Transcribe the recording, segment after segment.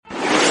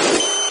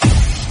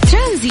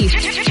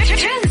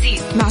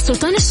ترانزيت مع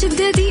سلطان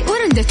الشدادي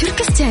ورندا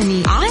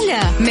تركستاني على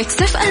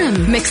ميكس اف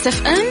ام. ميكس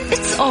اف ام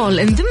it's all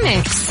in the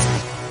mix.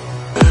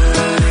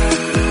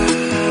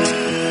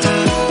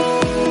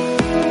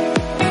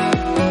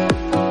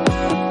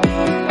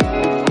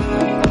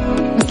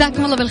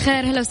 مساكم الله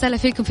بالخير، هلا وسهلا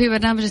فيكم في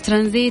برنامج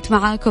ترانزيت.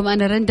 معاكم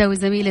أنا رندا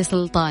وزميلي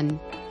سلطان.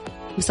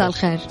 مساء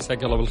الخير.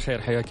 مساك الله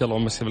بالخير، حياك الله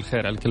ومسي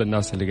بالخير على كل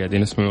الناس اللي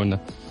قاعدين يسمعونا.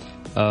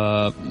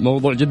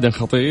 موضوع جدا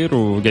خطير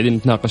وقاعدين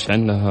نتناقش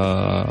عنه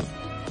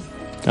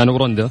أنا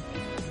ورندا.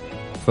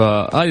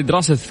 فهذه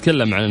دراسة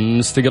تتكلم عن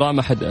انستغرام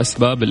أحد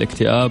أسباب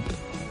الاكتئاب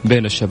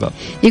بين الشباب.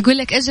 يقول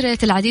لك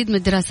أجرت العديد من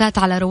الدراسات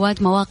على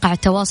رواد مواقع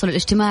التواصل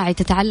الاجتماعي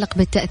تتعلق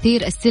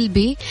بالتأثير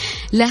السلبي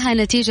لها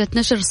نتيجة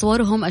نشر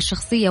صورهم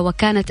الشخصية،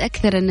 وكانت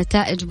أكثر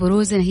النتائج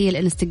بروزا هي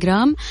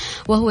الانستغرام،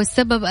 وهو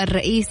السبب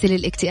الرئيسي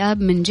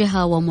للاكتئاب من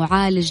جهة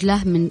ومعالج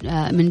له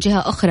من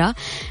جهة أخرى،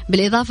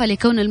 بالإضافة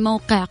لكون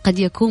الموقع قد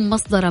يكون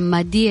مصدرا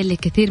ماديا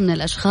لكثير من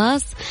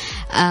الأشخاص.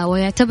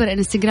 ويعتبر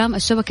انستغرام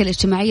الشبكة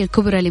الاجتماعية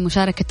الكبرى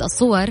لمشاركة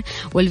الصور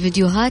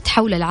والفيديوهات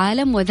حول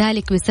العالم،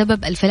 وذلك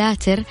بسبب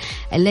الفلاتر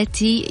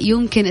التي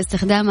يمكن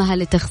استخدامها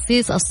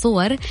لتخصيص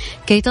الصور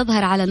كي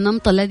تظهر على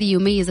النمط الذي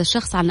يميز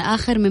الشخص عن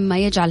آخر، مما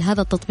يجعل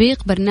هذا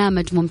التطبيق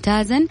برنامج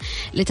ممتازا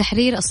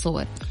لتحرير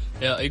الصور.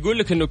 يقول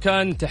لك أنه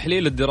كان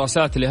تحليل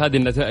الدراسات لهذه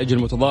النتائج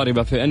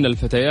المتضاربة في أن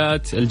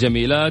الفتيات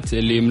الجميلات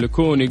اللي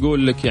يملكون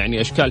يقول لك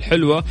يعني أشكال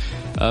حلوة،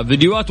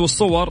 فيديوهات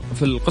والصور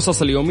في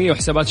القصص اليومية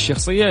وحسابات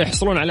الشخصية،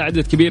 يحصلون على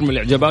عدد كبير من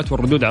الإعجابات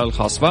والردود على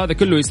الخاص، فهذا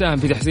كله يساهم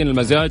في تحسين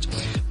المزاج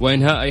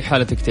وإنهاء أي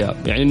حالة اكتئاب.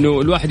 يعني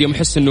أنه الواحد يوم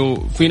يحس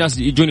أنه في ناس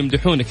يجون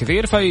يمدحونه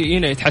كثير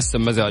فهنا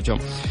يتحسن مزاجهم.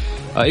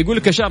 يقول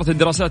لك أشارت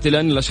الدراسات إلى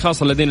أن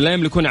الأشخاص الذين لا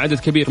يملكون عدد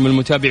كبير من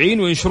المتابعين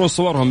وينشرون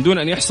صورهم دون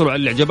أن يحصلوا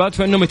على الإعجابات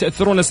فإنهم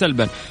يتأثرون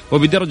سلبا،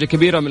 وبدرجة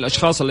كبيرة من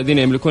الأشخاص الذين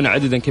يملكون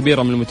عددا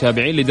كبيرا من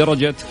المتابعين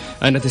لدرجة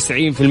أن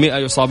 90%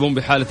 يصابون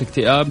بحالة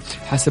اكتئاب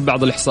حسب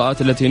بعض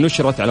الإحصاءات التي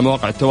نشرت على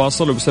مواقع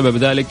التواصل. وبسبب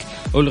ذلك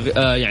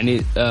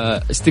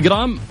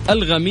انستغرام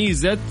ألغى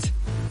ميزة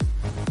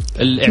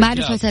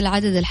معرفة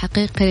العدد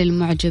الحقيقي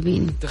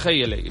للمعجبين.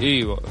 تخيلي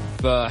ايوه،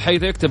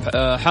 فحيث يكتب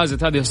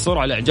حازت هذه الصورة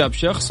على اعجاب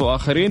شخص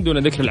واخرين دون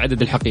ذكر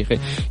العدد الحقيقي.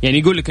 يعني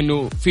يقول لك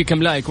انه في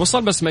كم لايك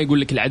وصل بس ما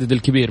يقول لك العدد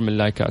الكبير من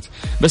اللايكات.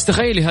 بس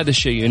تخيلي هذا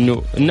الشيء،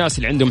 انه الناس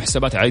اللي عندهم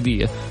حسابات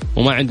عادية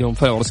وما عندهم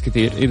فولورز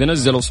كثير اذا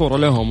نزلوا صورة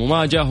لهم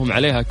وما جاهم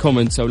عليها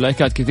كومنتس او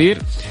لايكات كثير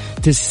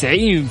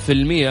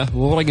 90%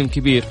 وهو رقم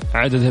كبير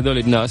عدد هذول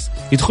الناس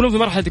يدخلون في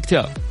مرحلة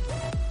اكتئاب.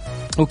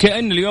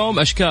 وكأن اليوم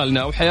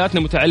أشكالنا أو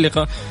حياتنا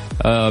متعلقة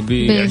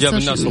بإعجاب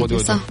الناس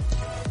وردودهم.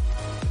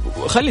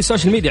 خلي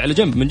السوشيال ميديا على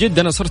جنب. من جد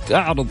أنا صرت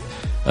أعرض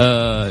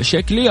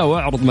شكلي أو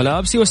أعرض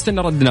ملابسي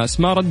واستنى رد ناس،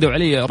 ما ردوا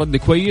علي رد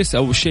كويس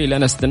أو الشيء اللي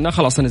أنا استناه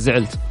خلاص أنا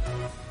زعلت.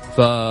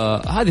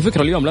 فهذه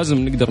فكرة اليوم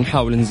لازم نقدر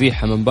نحاول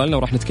نزيحها من بالنا،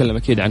 وراح نتكلم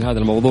أكيد عن هذا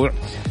الموضوع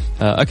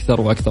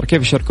أكثر وأكثر.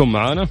 كيف يشاركون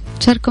معنا؟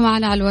 شاركوا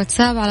معنا على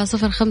الواتساب على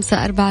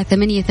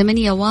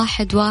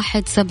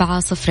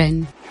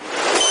 0548811700.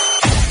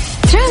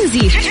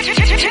 ترانزيت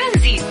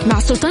مع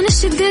سلطان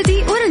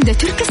الشدادي ورندا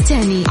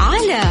تركستاني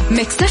على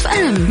ميكس اف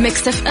ام.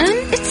 ميكس اف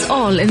ام it's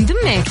all in the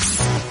mix.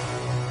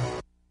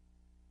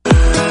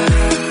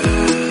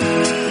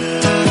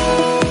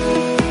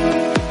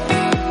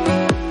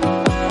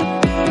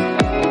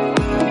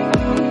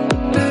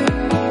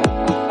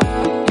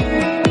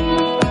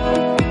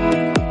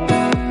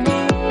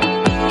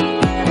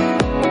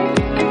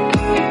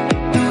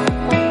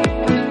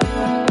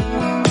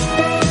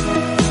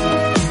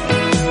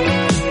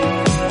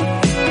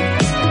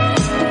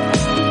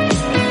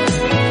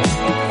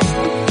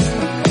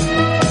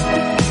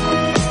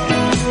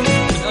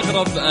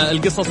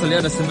 القصص اللي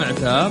أنا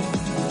سمعتها،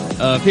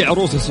 في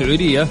عروسة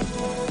سعودية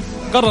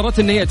قررت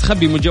أن هي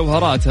تخبي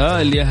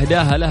مجوهراتها اللي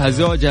أهداها لها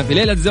زوجها في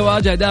ليلة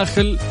زواجها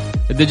داخل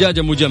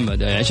الدجاجة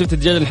مجمدة. يعني شفت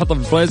الدجاجة اللي نحطها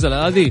في الفريزر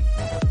هذه،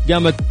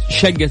 قامت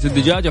شقت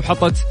الدجاجة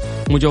وحطت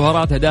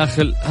مجوهراتها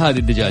داخل هذه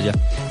الدجاجة.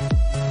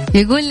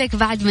 يقول لك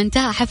بعد ما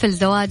انتهى حفل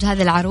زواج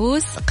هذه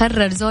العروس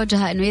قرر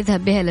زوجها أنه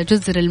يذهب بها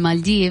لجزر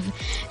المالديف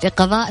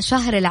لقضاء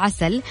شهر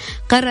العسل.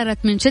 قررت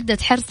من شدة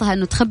حرصها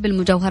أنه تخبي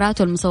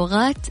المجوهرات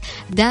والمصوغات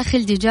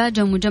داخل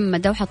دجاجة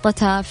مجمدة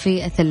وحطتها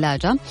في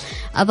الثلاجة.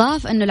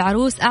 أضاف أنه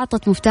العروس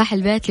أعطت مفتاح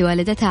البيت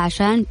لوالدتها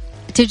عشان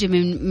تجي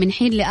من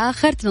حين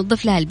لآخر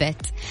تنظف لها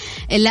البيت،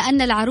 إلا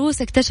أن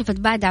العروس اكتشفت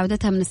بعد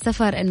عودتها من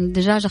السفر أن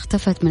الدجاجة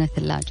اختفت من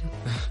الثلاجة.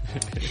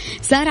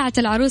 سارعت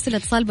العروس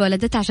الاتصال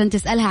بوالدتها عشان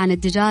تسألها عن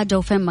الدجاجة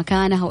وفين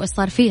مكانها وإيش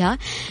صار فيها.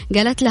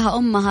 قالت لها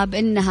أمها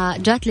بأنها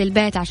جات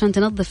للبيت عشان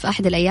تنظف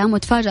أحد الأيام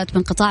وتفاجأت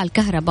بانقطاع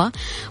الكهرباء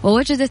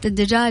ووجدت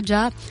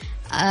الدجاجة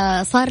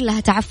صار لها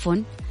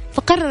تعفن،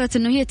 فقررت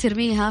أنه هي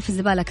ترميها في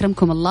الزبالة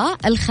أكرمكم الله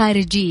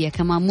الخارجية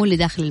كمان مو اللي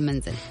داخل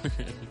المنزل.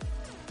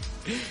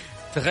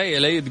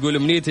 تخيل تقول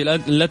أمنيتي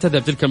لا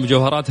تذهب تلك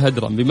المجوهرات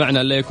هدرا،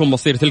 بمعنى لا يكون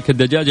مصير تلك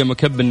الدجاجة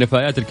مكب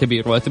النفايات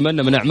الكبير،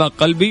 وأتمنى من أعماق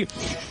قلبي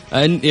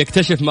أن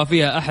يكتشف ما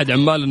فيها أحد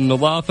عمال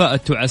النظافة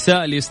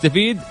التعساء اللي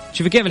يستفيد.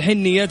 شوفي كيف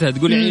الحين نيتها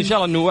تقول يعني إن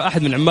شاء الله أنه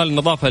أحد من عمال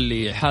النظافة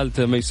اللي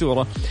حالته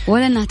ميسورة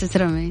ولا أنها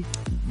تترمي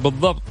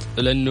بالضبط،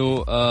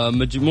 لأنه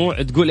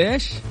مجموع تقول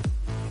إيش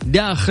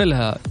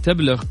داخلها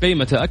تبلغ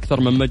قيمته أكثر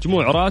من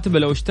مجموع راتبه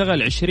لو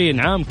اشتغل 20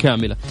 عام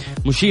كاملة،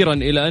 مشيرا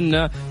إلى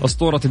أن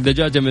أسطورة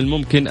الدجاجة من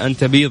الممكن أن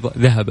تبيض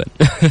ذهبا.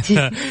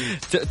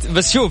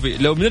 بس شوفي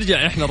لو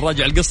بنرجع إحنا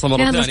نراجع القصة مرة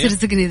ثانية. يلا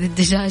ترزقني ذي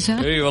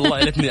الدجاجة. إي والله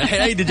لتني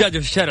الحين أي دجاجة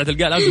في الشارع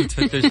تلقاها لازم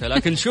تفتشها.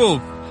 لكن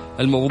شوف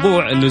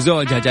الموضوع إنه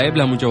زوجها جايب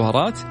لها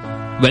مجوهرات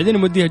وبعدين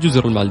موديها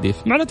جزر المالديف،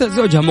 معناتها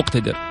زوجها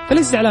مقتدر،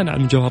 فليش زعلانة على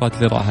المجوهرات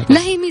اللي راحت؟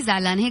 لا هي مي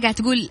زعلانة، هي قاعد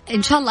تقول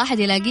إن شاء الله أحد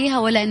يلاقيها،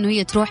 ولا إنه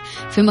هي تروح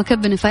في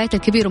مكب نفايتها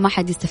الكبير وما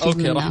حد يستفيد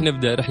منها. أوكي راح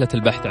نبدأ رحلة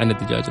البحث عن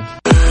الدجاجة.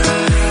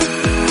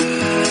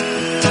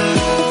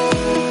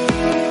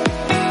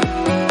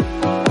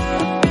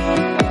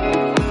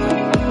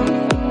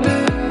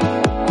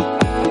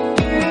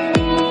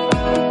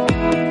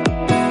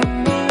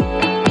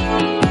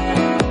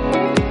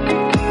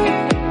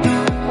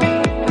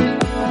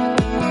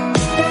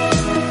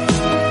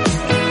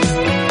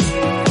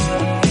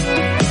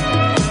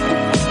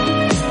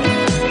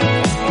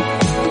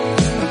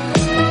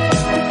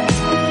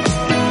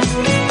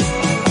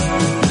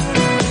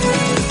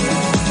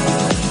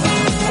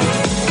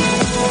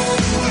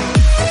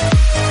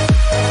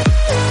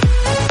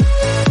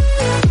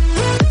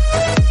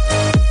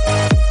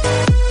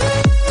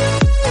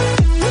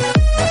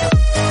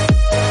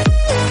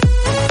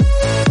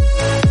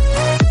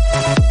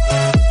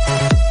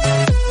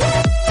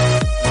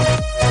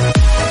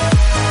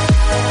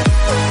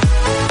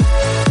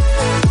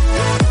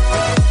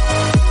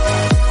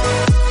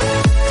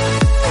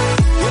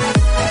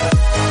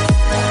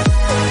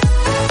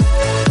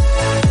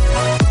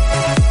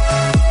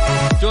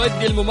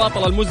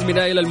 المماطلة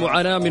المزمنة إلى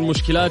المعاناة من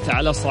مشكلات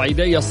على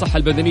صعيدي الصحة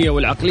البدنية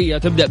والعقلية،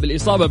 تبدأ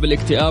بالإصابة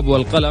بالاكتئاب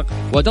والقلق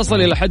وتصل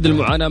إلى حد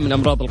المعاناة من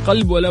أمراض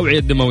القلب والأوعية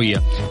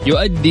الدموية.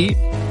 يؤدي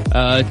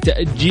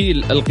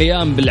تأجيل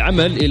القيام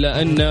بالعمل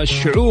إلى أن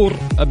الشعور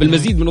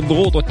بالمزيد من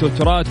الضغوط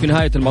والتوترات في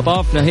نهاية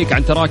المطاف، ناهيك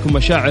عن تراكم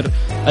مشاعر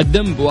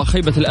الذنب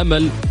وخيبة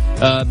الأمل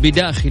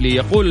بداخلي.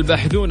 يقول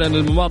الباحثون أن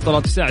المماطلة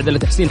تساعد على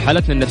تحسين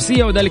حالتنا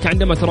النفسية، وذلك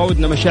عندما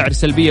تراودنا مشاعر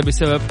سلبية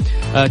بسبب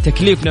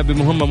تكليفنا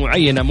بمهمة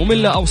معينة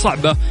مملة أو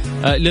صعبة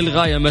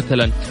للغاية.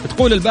 مثلا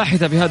تقول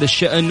الباحثة في هذا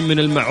الشأن من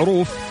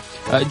المعروف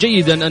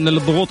جيدا أن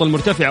للضغوط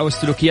المرتفعة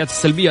والسلوكيات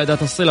السلبية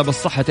ذات الصلة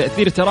بالصحة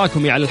تأثير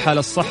تراكمي على الحالة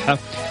الصحة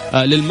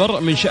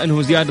للمرء، من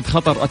شأنه زيادة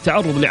خطر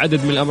التعرض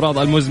لعدد من الأمراض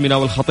المزمنة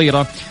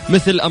والخطيرة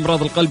مثل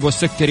أمراض القلب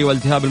والسكري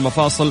والتهاب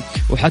المفاصل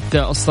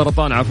وحتى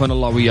السرطان عافانا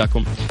الله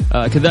وإياكم.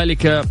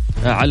 كذلك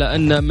على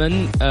أن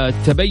من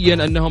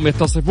تبين أنهم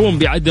يتصفون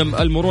بعدم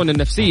المرونة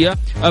النفسية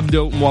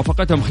أبدوا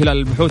موافقتهم خلال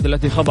البحوث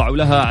التي خضعوا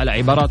لها على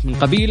عبارات من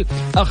قبيل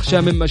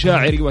أخشى من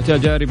مشاعري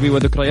وتجاربي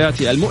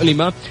وذكرياتي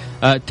المؤلمة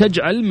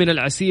تجعل من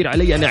العسير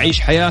علي أن أعيش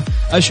حياة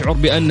أشعر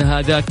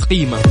بأنها ذات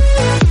قيمة.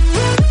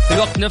 في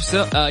الوقت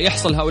نفسه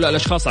يحصل هؤلاء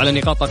الأشخاص على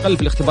نقاط أقل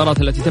في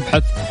الاختبارات التي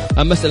تبحث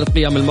عن مسألة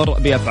قيام المرء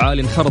بأفعال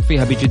انخرط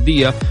فيها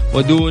بجدية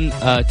ودون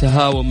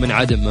تهاون من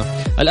عدمه.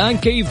 الآن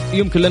كيف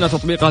يمكن لنا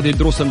تطبيق هذه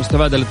الدروس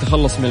المستفادة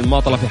للتخلص من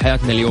المماطلة في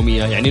حياتنا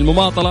اليومية؟ يعني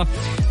المماطلة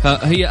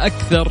هي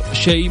أكثر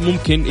شيء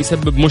ممكن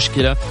يسبب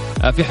مشكلة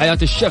في حياة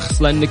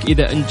الشخص، لأنك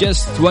إذا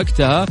أنجزت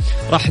وقتها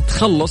راح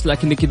تخلص،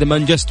 لكنك إذا ما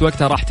أنجزت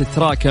وقتها راح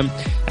تتراكم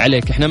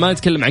عليك. إحنا ما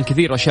نتكلم عن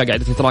كثير أشياء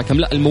قاعدة تتراكم،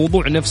 لا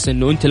الموضوع نفسه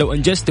أنه أنت لو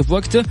أنجزت في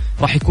وقته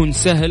راح يكون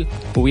سهل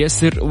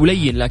ويسر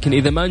ولين، لكن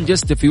إذا ما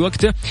أنجزت في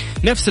وقته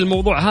نفس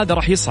الموضوع هذا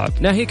راح يصعب،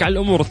 ناهيك على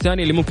الأمور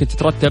الثانية اللي ممكن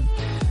تترتب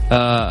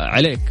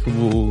عليك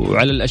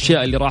وعلى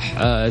الأشياء اللي راح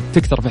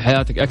تكثر في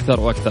حياتك أكثر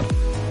وأكثر.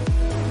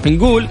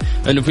 نقول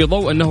أنه في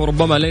ضوء أنه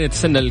ربما لن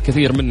يتسنى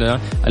الكثير منا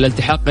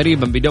الالتحاق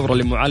قريبا بدورة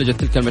لمعالجة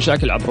تلك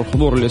المشاكل عبر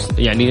الحضور،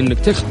 يعني أنك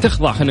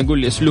تخضع خلينا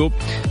نقول لأسلوب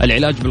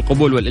العلاج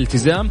بالقبول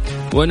والالتزام،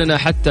 وأننا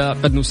حتى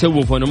قد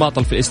نسوف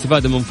ونماطل في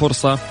الاستفادة من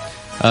فرصة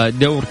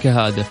دور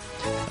كهذا.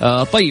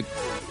 طيب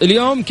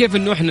اليوم كيف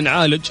أنه إحنا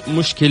نعالج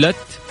مشكلة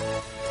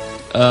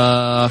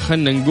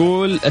خلينا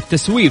نقول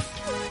التسويف،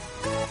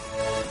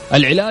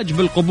 العلاج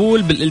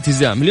بالقبول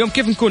بالالتزام؟ اليوم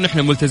كيف نكون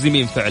نحن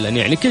ملتزمين فعلا؟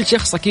 يعني كل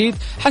شخص أكيد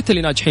حتى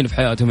اللي ناجحين في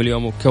حياتهم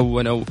اليوم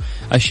وكونوا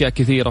أشياء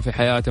كثيرة في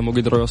حياتهم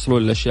وقدروا يوصلوا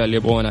للأشياء اللي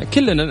يبغونها،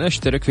 كلنا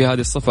نشترك في هذه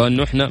الصفة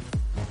أنه إحنا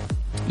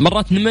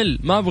مرات نمل،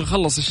 ما أبغى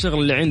أخلص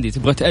الشغل اللي عندي،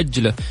 تبغى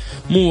تأجله،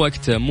 مو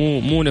وقته،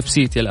 مو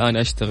نفسيتي الآن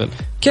أشتغل.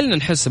 كلنا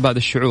نحس بهذا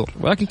الشعور،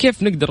 ولكن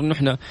كيف نقدر إنه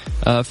إحنا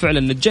فعلا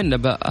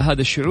نتجنب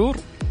هذا الشعور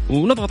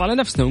ونضغط على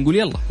نفسنا ونقول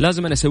يلا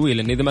لازم أنا أسويه،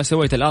 لأن إذا ما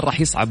سويت الآن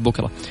راح يصعب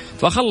بكرة،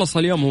 فأخلص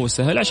اليوم هو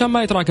سهل عشان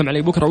ما يتراكم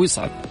علي بكرة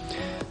ويصعب.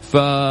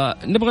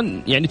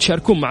 فنبغى يعني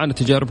تشاركون معنا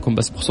تجاربكم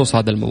بس بخصوص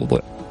هذا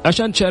الموضوع.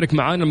 عشان تشارك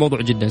معنا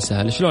الموضوع جدا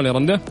سهل، شلون يا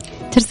رنده؟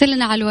 ترسل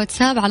لنا على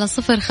الواتساب على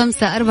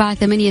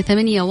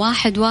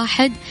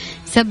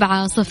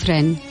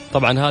 0548811700.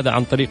 طبعا هذا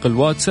عن طريق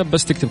الواتساب،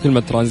 بس تكتب كلمة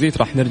ترانزيت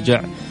راح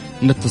نرجع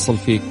نتصل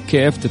فيك.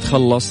 كيف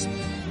تتخلص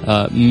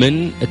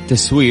من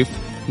التسويف؟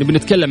 نبي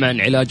نتكلم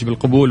عن علاج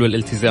بالقبول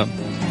والالتزام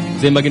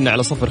زي ما قلنا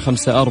على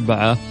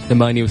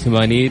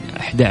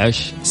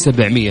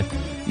 0548811700.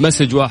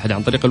 مسج واحد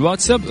عن طريق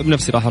الواتساب،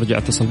 بنفسي راح أرجع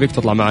أتصل فيك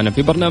تطلع معنا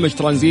في برنامج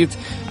ترانزيت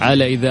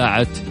على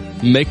إذاعة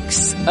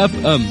ميكس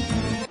أف أم.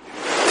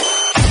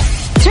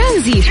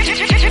 ترانزيت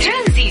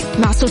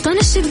مع سلطان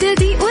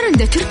الشدادي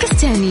ورندا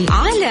تركستاني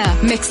على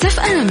ميكس اف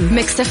ام.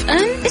 ميكس اف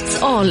ام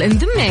it's all in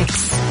the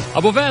mix.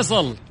 ابو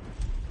فيصل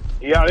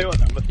يا عيون،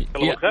 مساك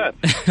الله بالخير.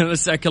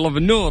 مساك الله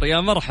بالنور،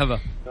 يا مرحبا.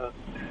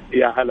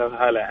 يا هلا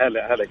هلا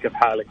هلا هلا، كيف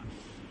حالك؟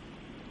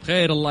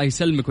 بخير الله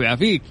يسلمك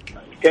ويعافيك.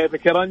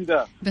 كيفك يا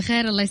رندا؟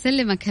 بخير الله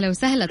يسلمك، هلا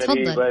وسهلا،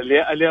 تفضل.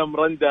 اليوم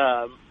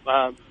رندا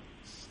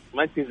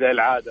ما انت زي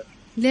العادة.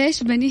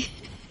 ليش بني؟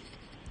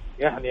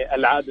 يعني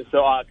العادة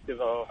سواء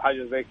اكتب او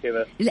حاجة زي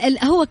كذا.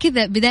 هو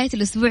كذا بداية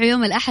الأسبوع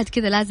يوم الأحد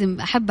كذا لازم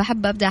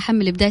أحب أبدأ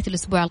أحمل بداية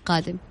الأسبوع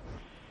القادم.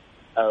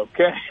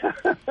 اوكي.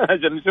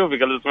 عشان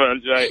نشوفك الأسبوع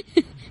الجاي.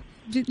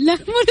 لا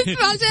مو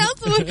الأسبوع الجاي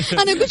أصلا،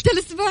 أنا قلت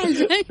الأسبوع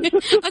الجاي،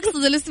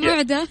 أقصد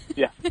الأسبوع ده.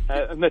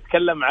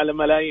 نتكلم على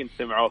ملايين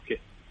سمعوك.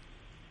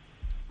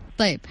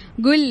 طيب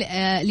قول،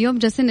 اليوم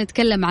جالسين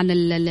نتكلم عن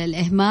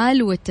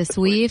الإهمال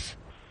والتسويف.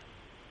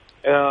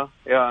 يا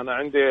أنا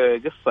عندي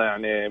قصة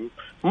يعني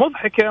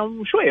مضحكة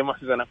وشوية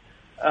محزنة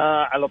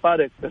على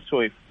طاري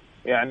التسويف.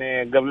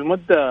 يعني قبل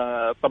مدة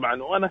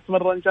طبعا وأنا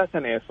أتمرن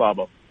جاتني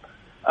إصابة،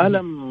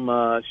 ألم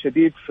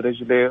شديد في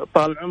رجلي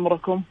طال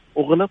عمركم،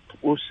 وغلط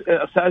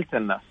وسألت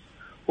الناس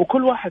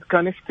وكل واحد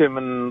كان يفتي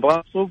من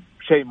راسه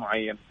بشيء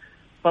معين.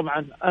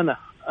 طبعا أنا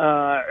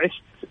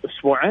عشت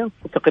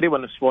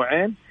تقريبا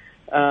أسبوعين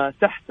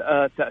تحت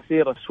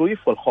تأثير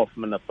التسويف والخوف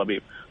من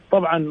الطبيب.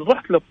 طبعا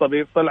رحت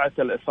للطبيب، طلعت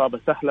الإصابة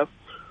تحلف،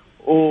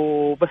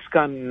 وبس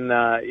كان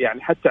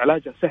يعني حتى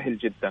علاجه سهل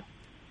جدا.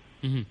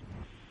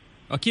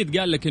 أكيد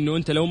قال لك إنه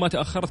أنت لو ما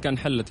تأخرت كان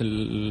حلت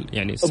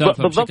يعني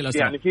السالفة بشكل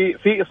أسرع. يعني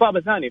في إصابة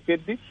ثانية في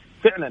يدي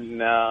فعلا،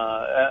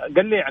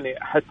 قال لي يعني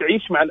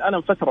حتعيش مع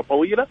الألم فترة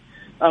طويلة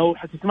أو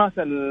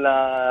حتتماثل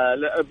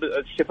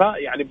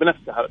الشفاء يعني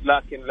بنفسها،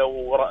 لكن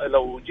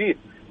لو جيت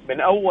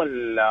من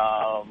أول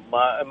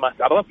ما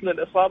تعرضت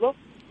للإصابة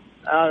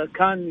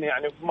كان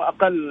يعني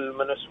أقل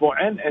من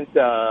أسبوعين أنت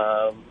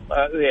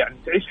يعني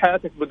تعيش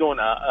حياتك بدون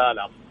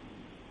آلام.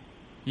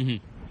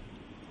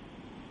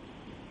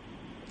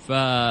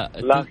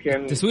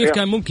 فالتسويف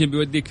كان ممكن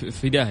بيوديك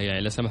في داهية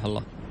يعني لا سمح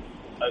الله.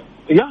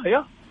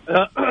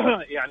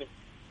 يعني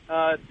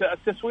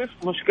التسويف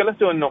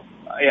مشكلته إنه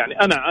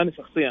يعني أنا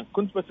شخصيا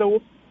كنت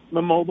بسوف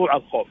من موضوع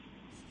الخوف،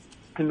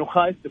 إنه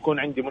خايف تكون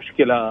عندي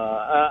مشكلة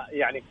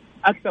يعني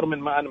أكثر من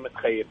ما أنا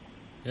متخيل.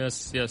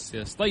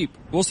 يس. طيب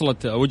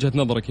وصلت وجهة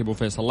نظرك يا أبو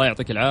فيصل، الله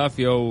يعطيك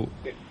العافية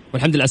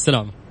والحمد لله على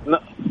السلامة.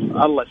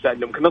 الله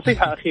يسلمك.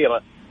 نصيحة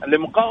أخيرة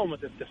لمقاومة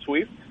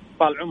التسويف،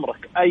 طال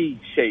عمرك أي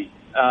شيء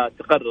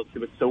تقرر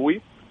تبي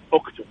تسويه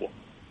اكتبه،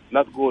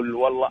 لا تقول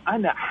والله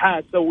أنا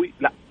حاسوي،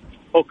 لا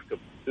اكتب،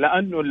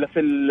 لأنه اللي في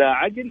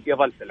العقل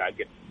يظل في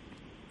العقل،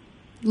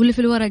 واللي في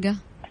الورقة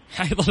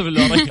حيظل في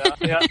الورقة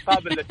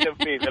قابل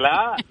للتنفيذ.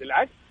 لا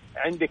بالعكس،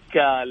 عندك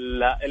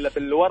اللي في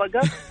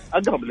الورقة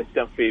أقرب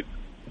للتنفيذ.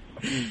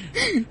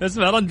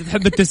 اسمع رند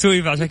تحب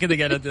التسويف عشان كذا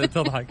قاعدة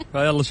تضحك،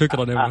 فيلا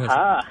شكرا يا أبو فيصل.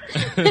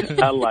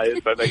 الله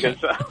يسعدك.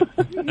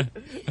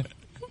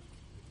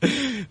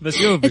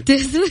 بس شوفي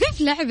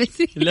التسويف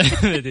لعبتي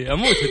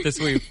اموت في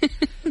التسويف.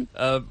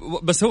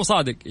 بس هو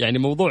صادق يعني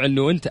موضوع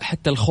انه انت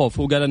حتى الخوف،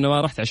 هو قال انه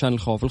ما رحت عشان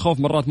الخوف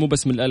مرات مو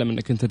بس من الالم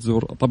انك انت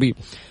تزور طبيب،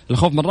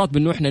 الخوف مرات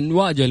بانه احنا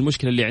نواجه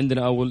المشكله اللي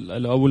عندنا او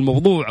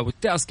الموضوع او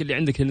التاسك اللي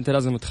عندك اللي انت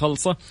لازم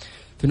تخلصه،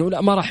 فانه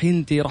لا ما راح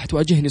ينتهي، راح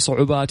تواجهني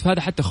صعوبات،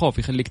 فهذا حتى خوف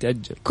يخليك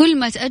تاجل. كل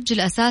ما تاجل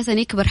اساسا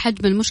يكبر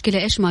حجم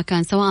المشكله ايش ما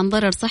كان، سواء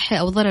ضرر صحي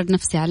او ضرر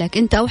نفسي عليك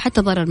انت او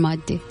حتى ضرر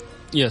مادي.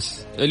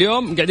 يس.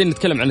 اليوم قاعدين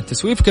نتكلم عن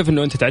التسويف، كيف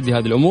انه انت تعدي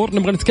هذه الامور،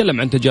 نبغى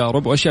نتكلم عن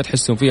تجارب واشياء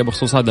تحسون فيها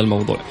بخصوص هذا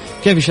الموضوع.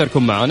 كيف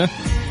يشاركون معنا؟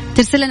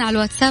 ترسل لنا على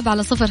الواتساب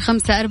على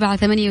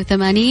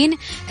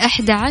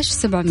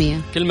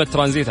 0548811700. كلمة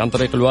ترانزيت عن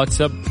طريق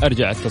الواتساب،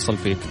 ارجع اتصل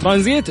فيك.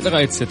 ترانزيت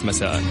لغاية 6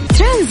 مساء.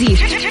 ترانزيت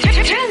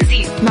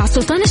مع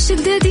سلطان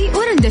الشدادي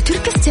ورندا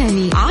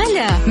تركستاني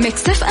على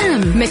ميكس اف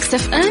ام. ميكس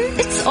اف ام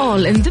it's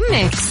all in the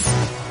mix.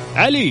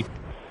 علي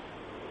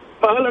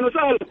اهلا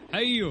وسهلا.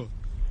 ايوه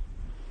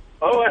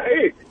الله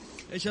يحييك.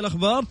 ايش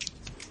الاخبار؟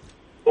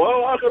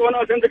 والله اخر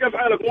وناس، انت كيف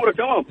حالك؟ امورك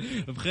تمام؟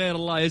 بخير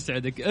الله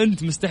يسعدك.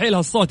 انت مستحيل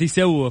هالصوت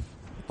يسوف،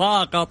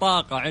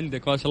 طاقة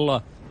عندك ما شاء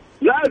الله.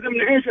 لازم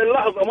نعيش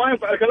اللحظة، ما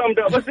ينفع الكلام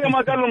ده. بس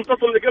ما قال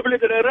المتصل اللي قبلي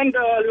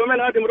رندا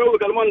اليومين هذه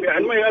مروق المانجا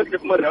يعني ما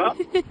يأكلف مرة.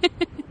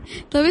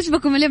 طيب ايش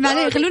بكم اليوم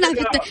عليه؟ خلونا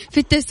في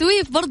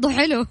التسويف برضو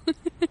حلو.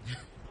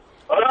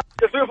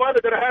 التسويف هذا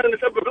ترى احيانا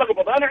يسبب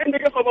لخبطة. انا عندي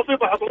قصة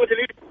بسيطة حصلت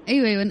لي.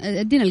 ايوه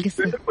ادينا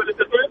القصة.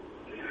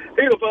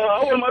 ايوه،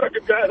 فاول ما رحت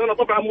ابتعاث انا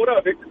طبعا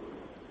مرافق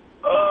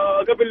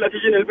قبل لا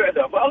تجيني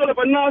البعثة، فاغلب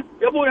الناس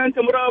يا ابوي انت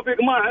مرافق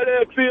ما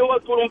عليك في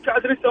وقت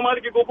والمبتعث لسه ما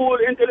لقي قبول،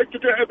 انت ليش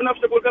تتعب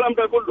نفسك والكلام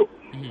ده كله.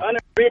 انا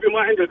حبيبي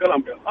ما عندي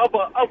الكلام ده،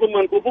 ابى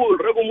اضمن قبول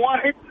رقم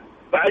واحد،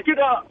 بعد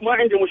كده ما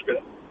عندي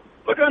مشكلة.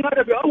 فكان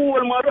هدفي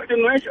اول ما رحت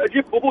انه ايش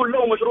اجيب قبول له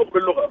مشروط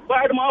باللغة،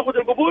 بعد ما اخذ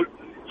القبول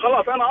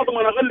خلاص انا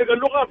اضمن اغلق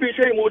اللغة في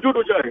شيء موجود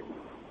وجاهز.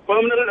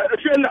 فمن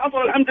الشيء اللي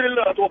حصل الحمد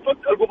لله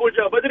توفقت، القبول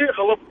جاء بدري،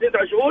 خلصت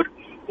 9 شهور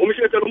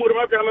ومشيت الامور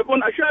ما فيها ما يكون.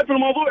 الشاهد في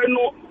الموضوع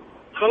انه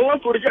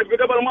خلصت ورجعت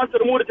بقبل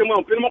ماستر اموري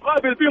تمام. في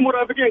المقابل في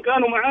مرافقين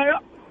كانوا معايا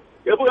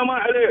يا ابويا ما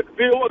عليك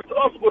في وقت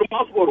اصبر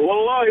ما اصبر،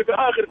 والله في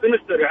اخر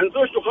سمستر يعني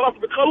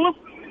تخلص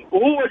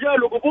وهو جاء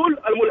له قبول،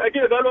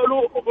 الملحقين قالوا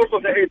له فرصة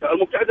سعيدة،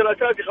 المبتعث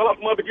الأساسي خلاص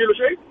ما بيجي له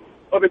شيء،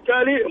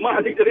 وبالتالي ما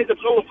حتقدر أنت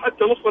تخلص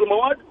حتى نصف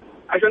المواد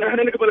عشان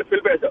احنا نقبلك في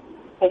البعثة،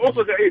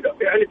 وفرصة سعيدة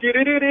يعني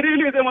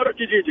تيريريريري زي ما رحت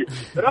جيجي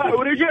راح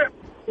ورجع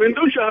من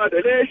دون شهادة.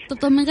 ليش؟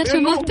 طب من غير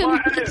شهادة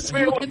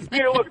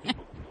في وقت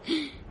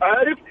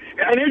عارف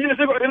يعني يجلس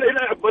يقعد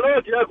يلعب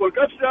بلوت، ياكل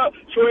كبسة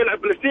شوية،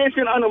 يلعب بلاي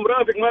ستيشن، أنا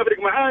مرافق ما أفرق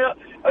معايا،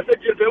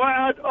 أسجل في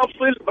معهد،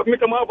 أفصل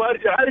متى ما أبغى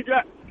أرجع.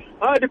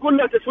 هذه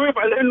كلها تسويف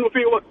على إنه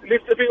في وقت،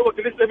 لسه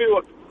في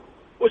وقت.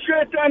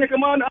 والشيء الثاني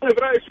كمان أنا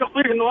في رأيي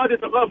الشخصي إنه هذه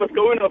ثقافة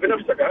تكونها في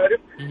نفسك، عارف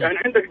يعني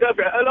عندك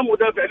دافع ألم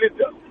ودافع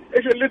لذة.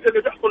 إيش اللذة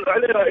اللي تحصل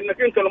عليها؟ إنك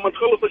أنت لما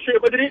تخلص الشيء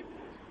بدري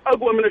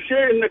أقوى من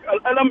الشيء إنك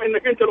الألم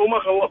إنك أنت لو ما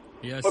خلصت.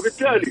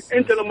 وبالتالي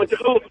أنت لما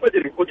تخلص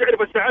بدري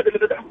وتعرف السعادة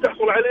اللي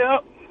تحصل عليها،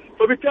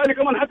 فبالتالي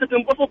كمان حتى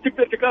تنبسط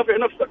تقدر تكافئ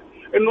نفسك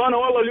إنه أنا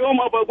والله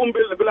اليوم أبغى أقوم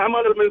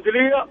بالأعمال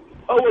المنزلية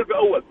أول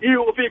بأول.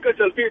 وفي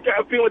كسل، في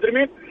تعب، في مدري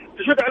مين،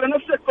 تشد على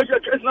نفسك فجأة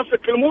تحس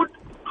نفسك في المود،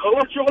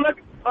 خلصت شغلك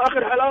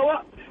آخر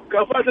حلاوة،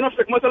 كافأت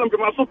نفسك مثلا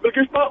بمعصوب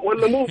بالقشطة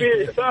ولا مو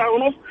في ساعة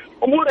ونص،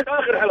 أمورك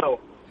آخر حلاوة.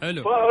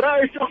 حلو.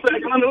 فرأيي الشخصي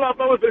عشان أنا لا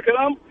أطول في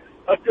الكلام،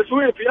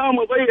 التسويف يا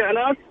مضيع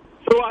ناس،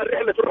 سواء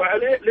الرحلة تروح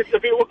عليه لسه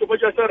في وقت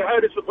وفجأة صار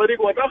حادث في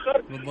الطريق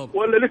وتأخر،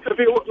 ولا لسه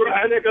في وقت وراح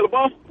عليك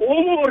الباص،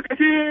 وأمور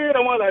كثيرة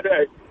ما لها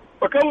داعي.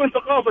 فكون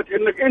ثقافة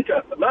إنك أنت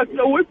لا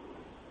تسوف،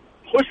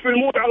 خش في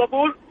المود على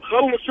طول،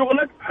 خلص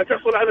شغلك،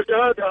 حتحصل على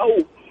شهادة أو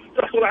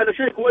تحصل على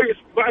شيء كويس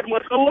بعد ما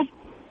تخلص،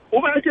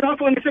 وبعد كده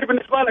أصلا يصير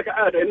بالنسبة لك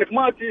عادة إنك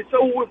ما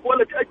تسوف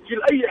ولا تأجل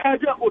أي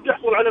حاجة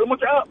وتحصل على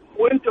المتعة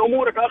وأنت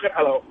أمورك آخر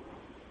حلاوة.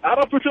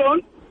 عرفتوا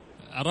شلون؟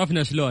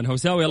 عرفنا شلون.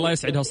 هوساوي الله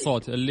يسعد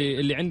هالصوت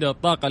اللي عنده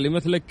الطاقة اللي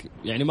مثلك،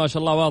 يعني ما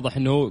شاء الله واضح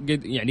إنه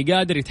يعني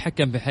قادر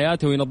يتحكم في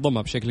حياته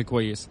وينظمها بشكل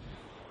كويس.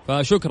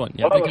 فشكرا،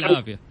 يعطيك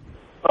العافية.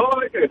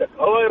 الله يسعدك،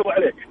 الله يرضى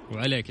عليك.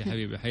 وعليك يا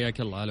حبيبي،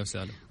 حياك الله، أهلا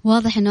وسهلا.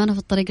 واضح إنه أنا في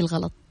الطريق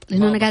الغلط،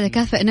 لأنه أنا قاعدة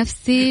أكافئ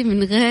نفسي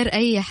من غير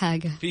أي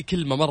حاجة. في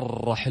كلمة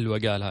مرة حلوة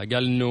قال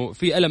إنه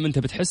في ألم أنت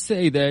بتحسه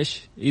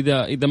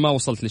إذا ما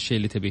وصلت للشيء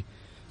اللي تبيه.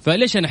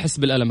 فليش أنا أحس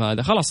بالألم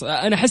هذا؟ خلاص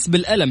أنا أحس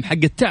بالألم حق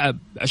التعب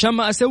عشان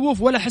ما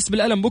أسوف، ولا أحس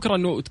بالألم بكرة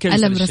إنه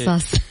تكنسل ألم الشيء.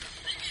 رصاص.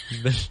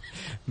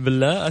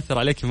 بالله أثر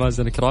عليك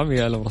مازن كرامي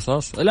يا ألم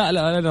رصاص. لا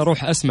أنا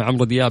أروح أسمع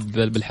عمرو دياب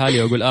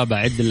بالحالي وأقول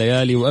بعد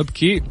الليالي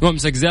وأبكي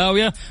وأمسك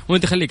زاوية،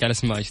 وأنت خليك على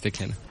اسمع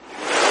عيشتك هنا.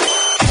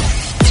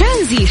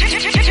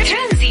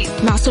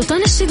 ترانزيت مع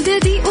سلطان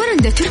الشدادي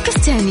ورندا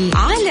تركستاني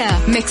على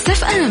ميكس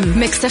اف ام.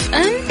 ميكس اف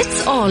ام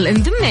it's all in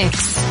the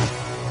mix.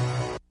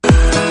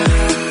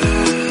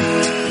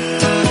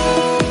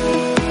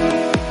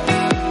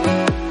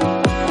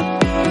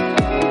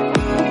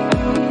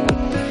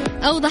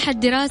 أوضحت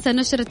دراسة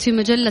نشرت في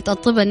مجلة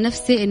الطب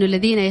النفسي أن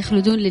الذين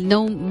يخلدون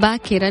للنوم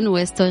باكرا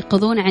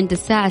ويستيقظون عند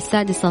الساعة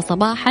 6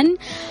 صباحا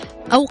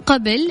أو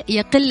قبل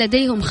يقل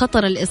لديهم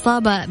خطر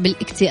الإصابة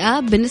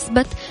بالاكتئاب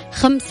بنسبة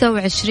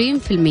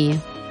 25%.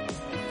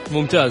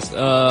 ممتاز.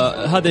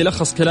 هذا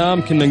يلخص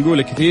كلام كنا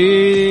نقوله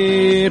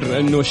كثير،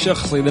 أنه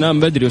الشخص إذا نام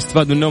بدري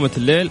واستفاد من نومة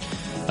الليل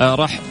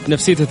راح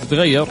نفسيته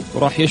تتغير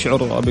وراح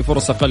يشعر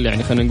بفرص أقل،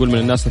 يعني خلينا نقول من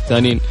الناس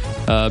الثانيين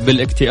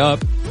بالاكتئاب.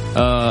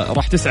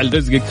 راح تسعى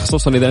لرزقك،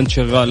 خصوصا إذا أنت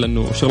شغال،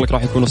 لأنه شغلك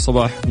راح يكون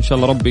الصباح. إن شاء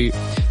الله ربي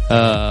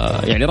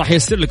يعني راح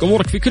ييسر لك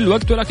أمورك في كل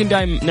وقت، ولكن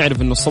دائما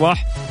نعرف أنه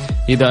الصباح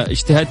إذا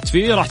اجتهدت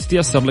فيه راح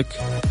تتيسر لك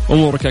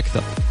أمورك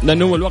أكثر،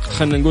 لأنه هو الوقت،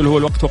 خلينا نقول هو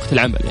الوقت وقت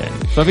العمل يعني.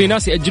 ففي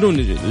ناس يأجلون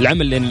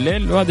العمل لين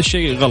الليل، وهذا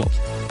الشيء غلط.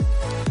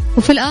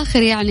 وفي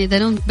الآخر يعني إذا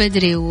نمت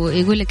بدري،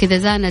 ويقول لك إذا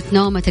زانت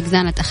نومتك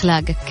زانت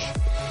أخلاقك.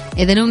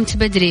 إذا نمت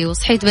بدري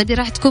وصحيت بدري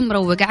راح تكون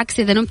مروق، عكس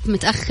إذا نمت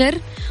متأخر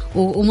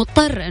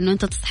ومضطر إنه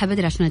أنت تصحى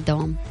بدري عشان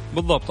الدوام.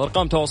 بالضبط.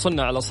 أرقام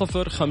تواصلنا على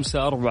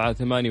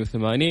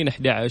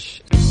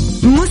 05488111.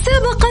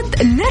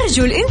 مسابقة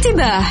نرجو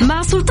الانتباه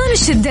مع سلطان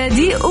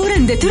الشدادي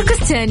ورندا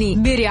تركستاني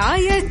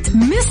برعاية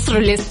مصر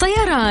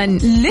للطيران.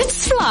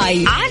 Let's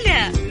fly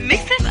على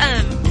ميكس اف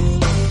ام.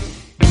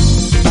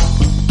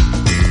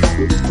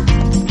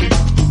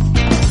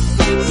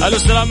 ألو،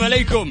 السلام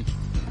عليكم.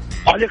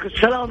 وعليكم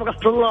السلام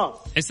ورحمة الله.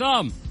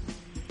 حسام،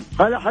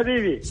 هلا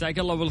حبيبي، مساك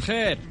الله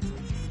بالخير.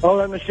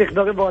 الله يمسيك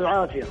بالرضا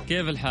والعافية.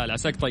 كيف الحال؟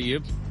 عساك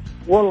طيب؟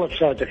 والله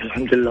بساعدك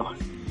الحمد لله.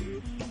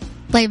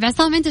 طيب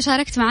عصام، أنت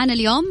شاركت معنا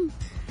اليوم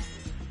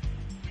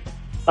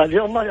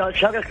ما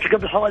شاركت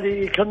قبل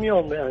حوالي كم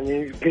يوم،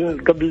 يعني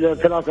قبل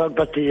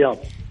 3-4 أيام.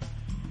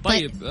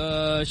 طيب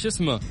شو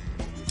اسمه،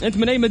 أنت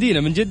من أي مدينة؟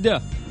 من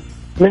جدة؟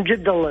 من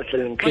جدة الله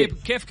يسلمك. طيب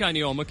كيف كان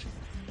يومك؟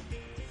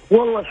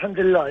 والله الحمد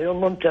لله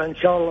يوم ممتع إن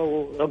شاء الله،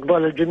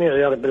 وأقبال الجميع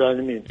يا رب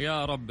العالمين.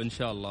 يا رب إن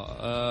شاء الله.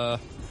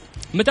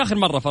 متى آخر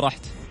مرة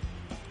فرحت؟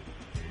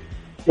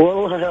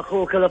 والله يا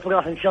أخوك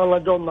الأفراح إن شاء الله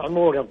دوم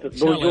معمورة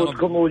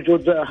بوجودكم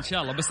ووجود إن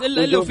شاء الله، بس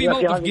إلا لو في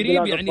موقف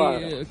قريب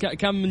يعني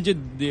كان من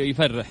جد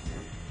يفرح.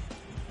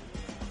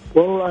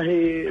 والله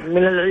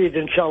من العيد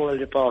إن شاء الله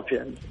اللي طاف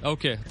يعني.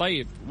 أوكي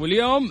طيب،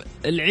 واليوم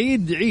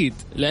العيد عيد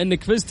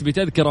لأنك فزت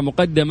بتذكرة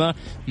مقدمة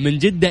من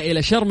جدة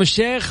إلى شرم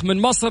الشيخ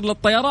من مصر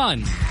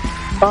للطيران.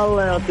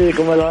 الله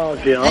يعطيكم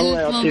العافية. الله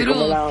يعطيكم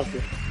العافية.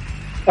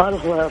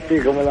 الله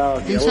يعطيكم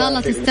العافية. إن شاء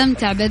الله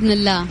تستمتع بإذن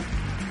الله.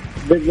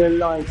 بإذن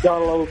الله إن شاء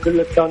الله، وكل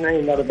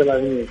السامعين يا رب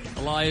العالمين.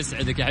 الله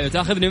يسعدك يا حبيبي،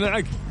 تاخذني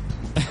معك.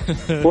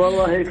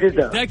 والله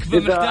كذا تكفى،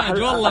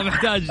 محتاج والله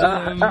محتاج.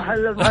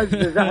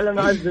 أحلى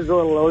معزز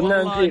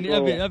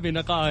والله أبي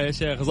نقاء يا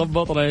شيخ،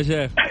 ضبطنا يا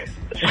شيخ.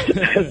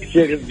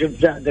 شيخ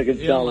بساعدك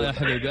إن شاء الله يا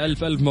حبيبي،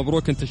 ألف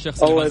مبروك، أنت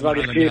الشخص الله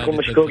يبارك فيكم.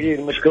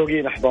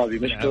 مشكورين أحبابي،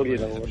 مشكورين.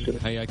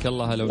 حياك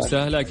الله، هلا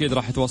وسهلا. أكيد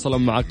راح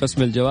يتواصلون مع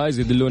قسم الجوائز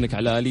يدلونك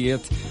على آلية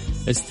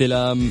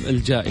استلام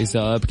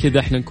الجائزة. بكذا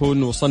احنا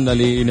نكون وصلنا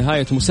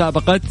لنهاية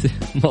مسابقة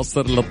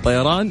مصر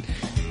للطيران.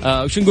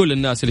 وش نقول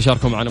للناس اللي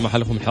شاركوا معنا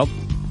محلهم الحظ؟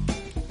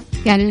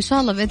 يعني إن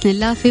شاء الله بإذن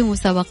الله في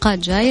مسابقات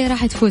جاية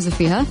راح تفوزوا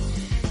فيها.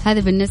 هذا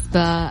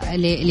بالنسبة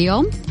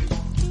لليوم.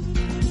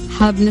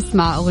 حاب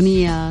نسمع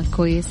أغنية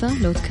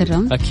كويسة لو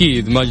تكرم.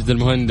 أكيد ماجد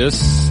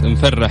المهندس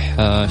نفرح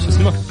شو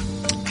اسمه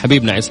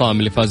حبيبنا عصام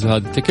اللي فاز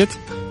بهذا التيكت.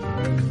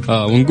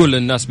 ونقول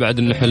للناس بعد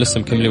إن إحنا لسه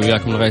مكملين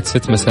وياكم لغاية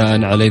 6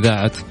 مساء على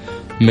إذاعة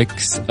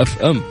ميكس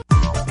اف ام.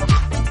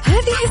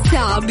 هذه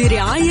الساعة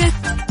برعاية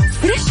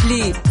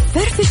فريشلي،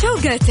 فرف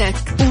شوقاتك،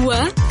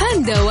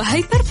 وباندا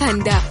وهيبر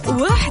باندا،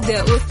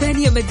 1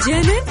 والثانية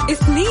مجانا،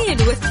 2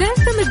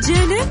 والثالثة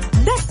مجانا،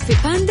 بس في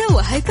باندا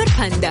وهيبر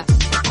باندا.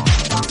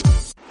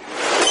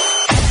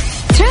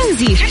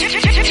 ترانزيت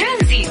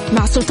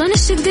مع سلطان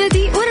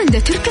الشدادي ورندا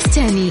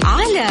تركستاني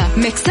على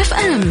ميكس اف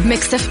ام.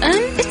 ميكس اف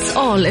ام it's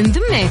all in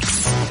the mix.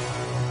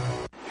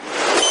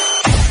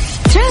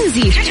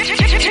 ترانزيت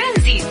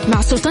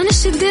مع سلطان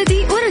الشدادي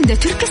ورندا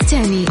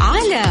تركستاني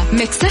على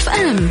ميكس اف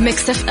ام.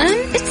 ميكس اف ام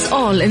it's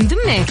all in the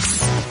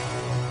mix.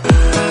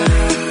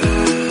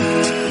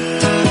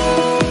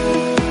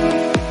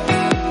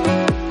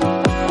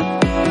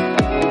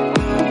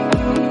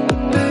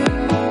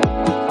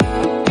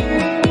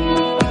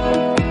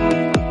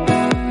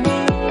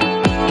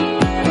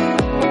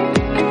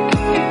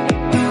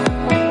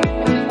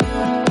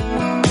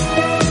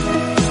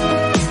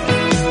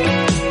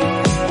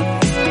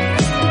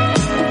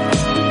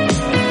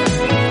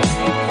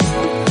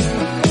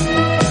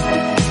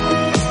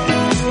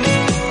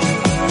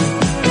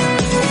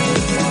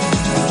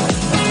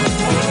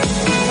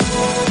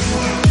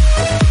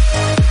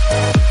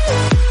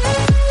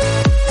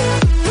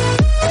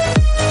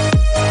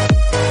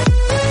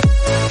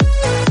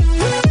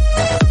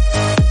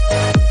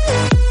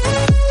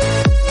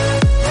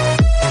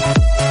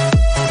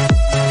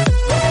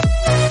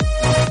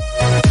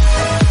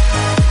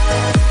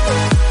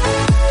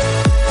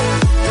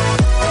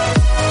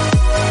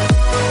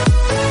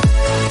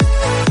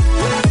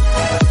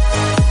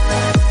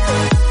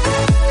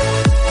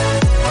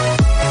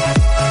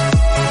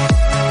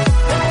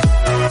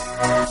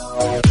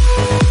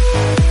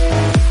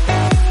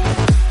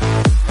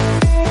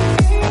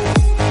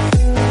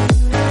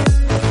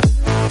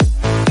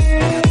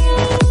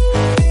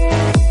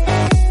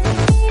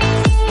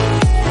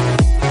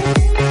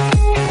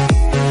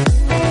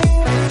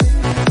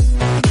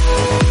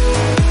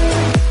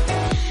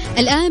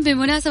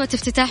 بمناسبة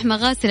افتتاح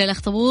مغاسل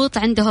الأخطبوط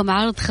عندهم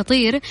عرض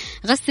خطير.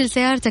 غسل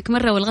سيارتك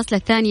مرة والغسلة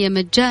الثانية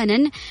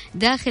مجانا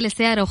داخل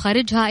السيارة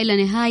وخارجها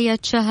إلى نهاية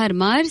شهر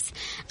مارس.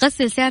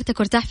 غسل سيارتك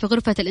وارتاح في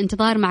غرفة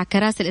الانتظار مع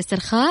كراسي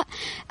الاسترخاء.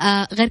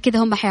 غير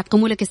كذا هم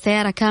حيقوموا لك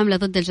السيارة كاملة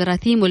ضد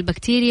الجراثيم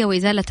والبكتيريا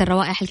وإزالة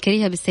الروائح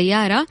الكريهة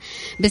بالسيارة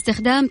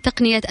باستخدام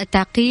تقنية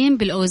التعقيم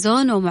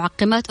بالأوزون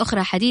ومعقمات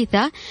أخرى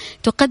حديثة.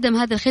 تقدم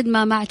هذه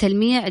الخدمة مع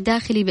تلميع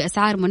داخلي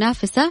بأسعار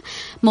منافسة.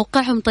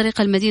 موقعهم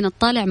طريق المدينة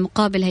الطالع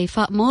مقابل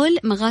هيفاء مول.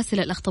 مغاسل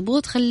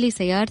الأخطبوط، خلي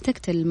سيارتك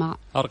تلمع.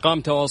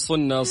 أرقام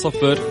تواصلنا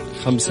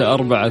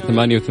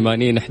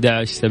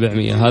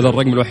 0548811700. هذا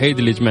الرقم الوحيد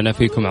اللي جمعنا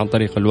فيكم عن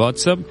طريق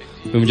الواتساب.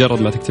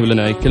 بمجرد ما تكتب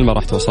لنا أي كلمة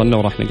راح توصلنا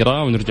وراح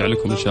نقرأها ونرجع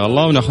لكم إن شاء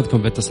الله وناخذكم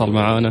باتصال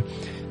معانا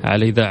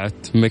على إذاعة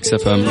ميكس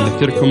اف ام.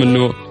 نذكركم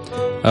إنه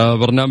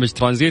برنامج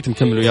ترانزيت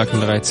مكمل وياكم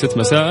لغاية 6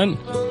 مساء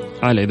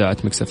على إذاعة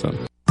ميكس اف ام.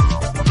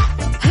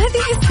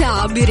 هذه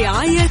الساعة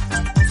برعاية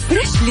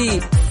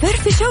فريشلي،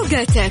 فرف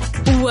شوقاتك،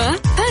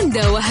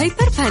 وباندا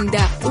وهيبر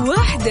باندا،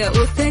 1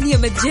 والثانية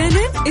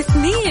مجانا،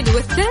 2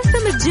 والثالثة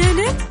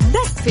مجانا،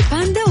 بس في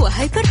باندا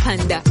وهيبر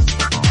باندا.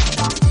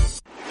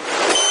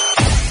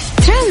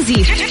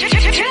 ترانزيت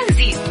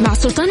مع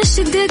سلطان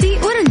الشدادي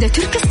ورندا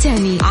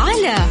تركستاني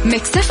على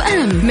ميكس اف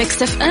ام.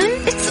 ميكس اف ام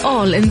it's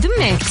all in the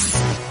mix.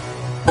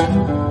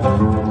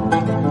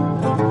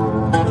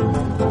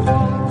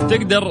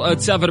 تقدر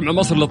تسافر مع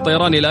مصر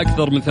للطيران إلى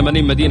أكثر من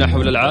 80 مدينة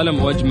حول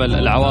العالم وأجمل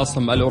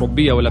العواصم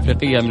الأوروبية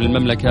والأفريقية من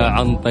المملكة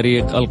عن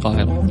طريق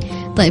القاهرة.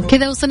 طيب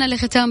كذا وصلنا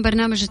لختام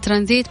برنامج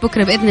الترانزيت.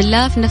 بكرة بإذن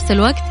الله في نفس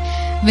الوقت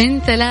من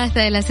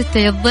 3 إلى 6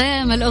 يا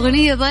الضيم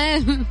الأغنية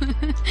ضيم.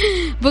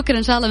 بكرة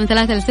إن شاء الله من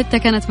 3 إلى 6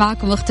 كانت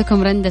معكم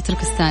أختكم رندا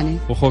تركستاني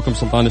وأخوكم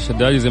سلطان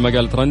الشدادي. زي ما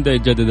قالت رندا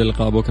يتجدد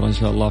اللقاء بكرة إن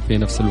شاء الله في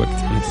نفس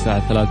الوقت من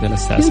الساعة 3 إلى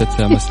الساعة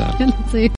 6 مساء.